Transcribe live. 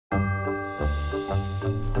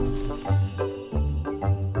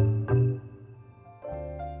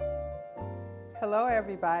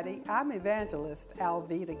everybody. I'm Evangelist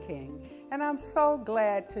Alveda King, and I'm so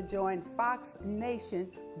glad to join Fox Nation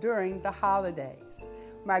during the holidays.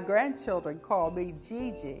 My grandchildren call me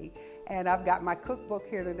Gigi, and I've got my cookbook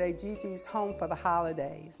here today, Gigi's Home for the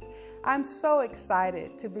Holidays. I'm so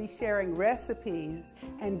excited to be sharing recipes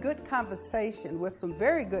and good conversation with some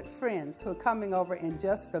very good friends who are coming over in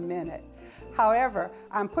just a minute. However,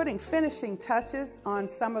 I'm putting finishing touches on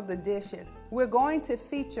some of the dishes. We're going to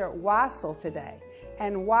feature wassail today,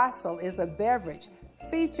 and wassail is a beverage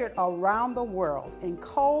featured around the world in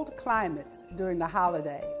cold climates during the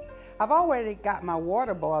holidays. I've already got my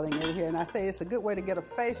water boiling in here, and I say it's a good way to get a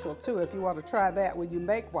facial too if you want to try that when you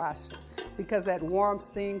make wassail, because that warm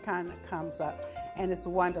steam kind of comes up and it's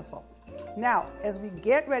wonderful. Now, as we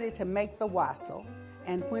get ready to make the wassail,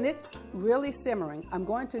 and when it's really simmering, I'm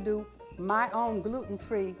going to do my own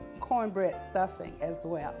gluten-free cornbread stuffing as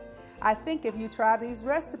well. I think if you try these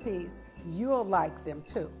recipes, you'll like them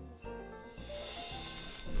too.